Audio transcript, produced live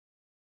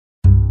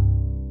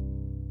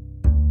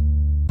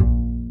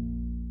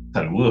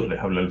Saludos, les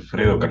habla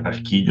Alfredo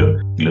Carrasquillo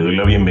y le doy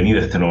la bienvenida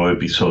a este nuevo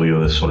episodio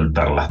de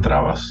Soltar las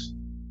Trabas.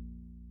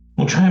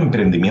 Muchos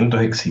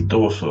emprendimientos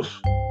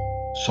exitosos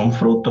son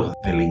frutos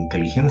de la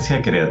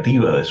inteligencia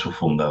creativa de sus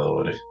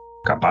fundadores,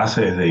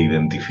 capaces de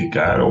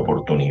identificar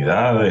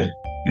oportunidades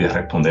y de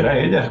responder a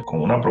ellas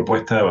con una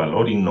propuesta de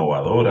valor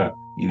innovadora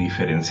y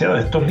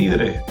diferenciada. Estos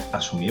líderes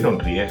asumieron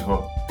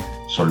riesgos,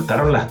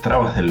 soltaron las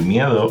trabas del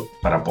miedo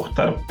para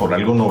apostar por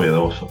algo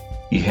novedoso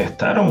y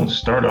gestaron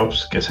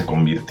startups que se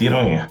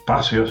convirtieron en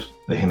espacios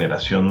de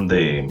generación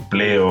de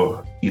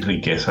empleo y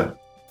riqueza.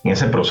 En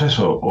ese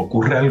proceso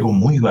ocurre algo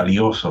muy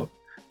valioso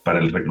para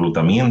el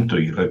reclutamiento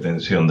y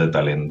retención de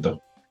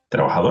talento.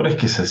 Trabajadores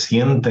que se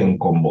sienten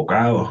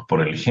convocados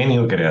por el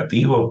genio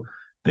creativo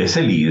de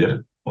ese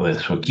líder o de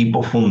su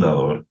equipo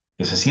fundador,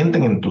 que se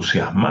sienten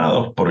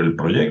entusiasmados por el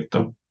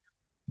proyecto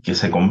y que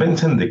se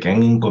convencen de que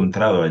han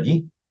encontrado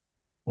allí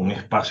un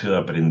espacio de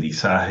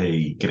aprendizaje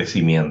y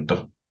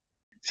crecimiento.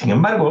 Sin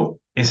embargo,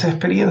 esa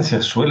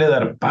experiencia suele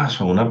dar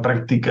paso a una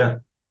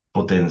práctica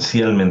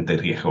potencialmente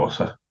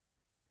riesgosa.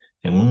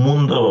 En un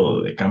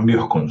mundo de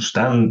cambios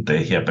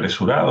constantes y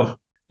apresurados,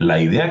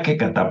 la idea que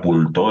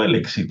catapultó el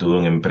éxito de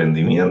un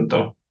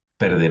emprendimiento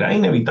perderá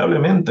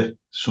inevitablemente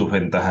sus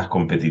ventajas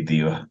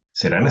competitivas.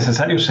 Será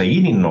necesario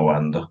seguir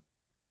innovando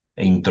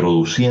e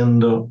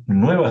introduciendo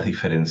nuevas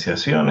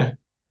diferenciaciones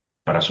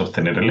para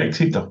sostener el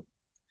éxito.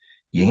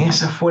 Y en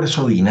ese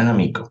esfuerzo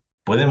dinámico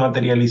puede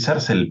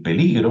materializarse el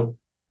peligro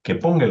que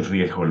ponga en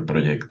riesgo el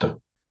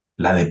proyecto,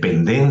 la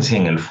dependencia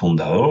en el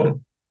fundador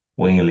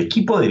o en el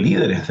equipo de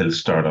líderes del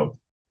startup,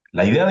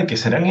 la idea de que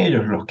serán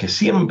ellos los que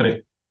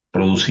siempre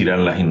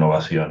producirán las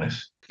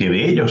innovaciones, que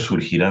de ellos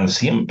surgirán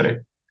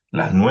siempre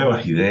las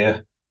nuevas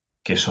ideas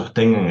que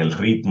sostengan el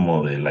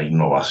ritmo de la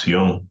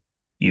innovación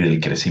y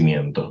del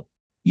crecimiento.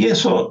 Y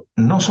eso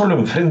no solo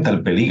enfrenta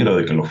el peligro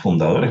de que los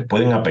fundadores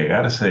pueden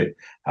apegarse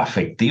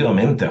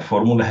afectivamente a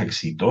fórmulas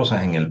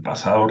exitosas en el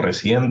pasado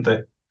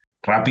reciente,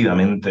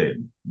 rápidamente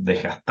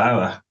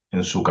desgastadas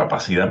en su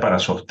capacidad para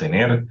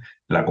sostener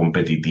la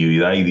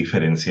competitividad y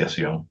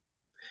diferenciación.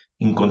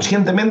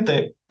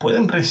 Inconscientemente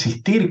pueden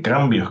resistir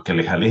cambios que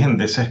les alejen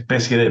de esa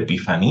especie de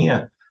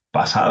epifanía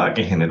pasada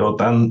que generó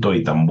tanto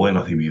y tan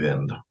buenos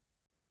dividendos.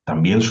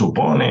 También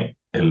supone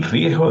el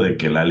riesgo de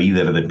que la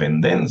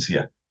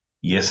líder-dependencia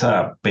y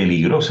esa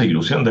peligrosa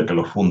ilusión de que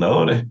los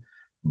fundadores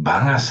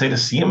van a ser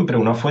siempre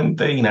una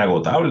fuente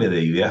inagotable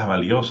de ideas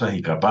valiosas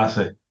y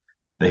capaces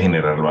de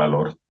generar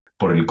valor.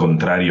 Por el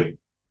contrario,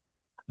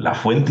 la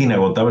fuente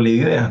inagotable de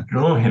ideas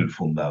no es el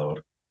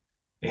fundador,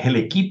 es el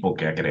equipo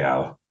que ha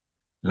creado,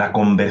 la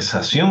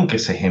conversación que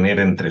se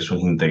genera entre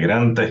sus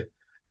integrantes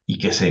y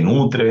que se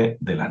nutre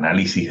del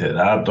análisis de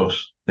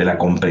datos, de la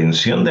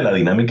comprensión de la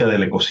dinámica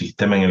del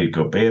ecosistema en el que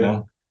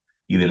operan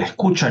y de la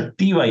escucha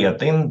activa y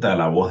atenta a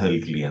la voz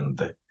del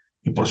cliente.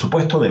 Y por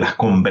supuesto de las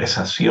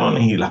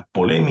conversaciones y las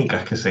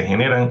polémicas que se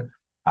generan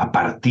a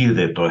partir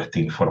de toda esta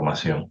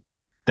información.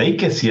 De ahí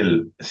que si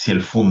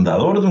el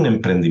fundador de un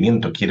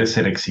emprendimiento quiere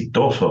ser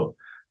exitoso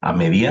a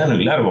mediano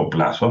y largo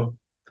plazo,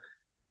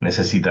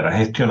 necesitará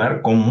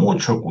gestionar con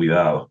mucho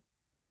cuidado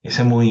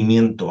ese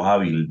movimiento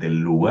hábil del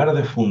lugar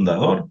de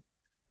fundador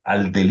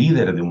al de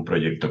líder de un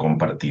proyecto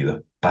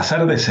compartido.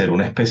 Pasar de ser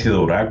una especie de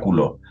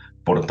oráculo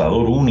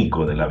portador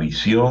único de la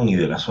visión y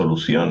de las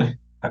soluciones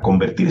a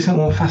convertirse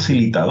en un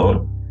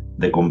facilitador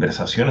de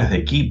conversaciones de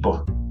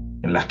equipo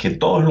en las que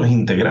todos los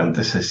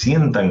integrantes se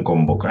sientan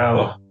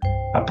convocados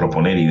a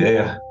proponer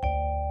ideas,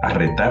 a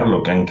retar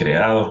lo que han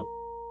creado,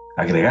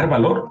 a agregar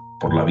valor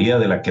por la vía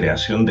de la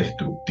creación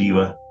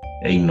destructiva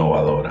e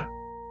innovadora.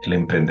 El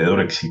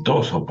emprendedor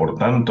exitoso, por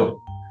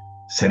tanto,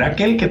 será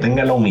aquel que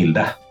tenga la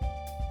humildad,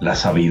 la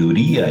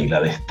sabiduría y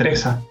la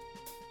destreza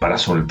para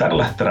soltar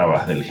las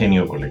trabas del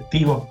genio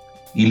colectivo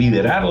y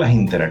liderar las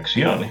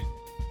interacciones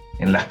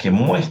en las que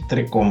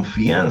muestre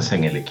confianza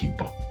en el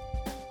equipo,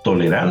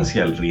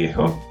 tolerancia al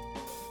riesgo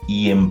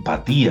y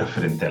empatía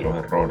frente a los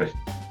errores,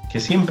 que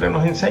siempre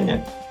nos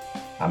enseñan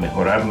a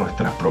mejorar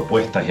nuestras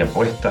propuestas y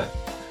apuestas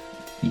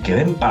y que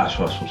den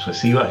paso a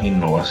sucesivas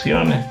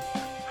innovaciones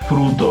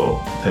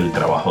fruto del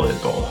trabajo de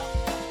todos.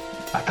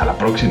 Hasta la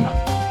próxima.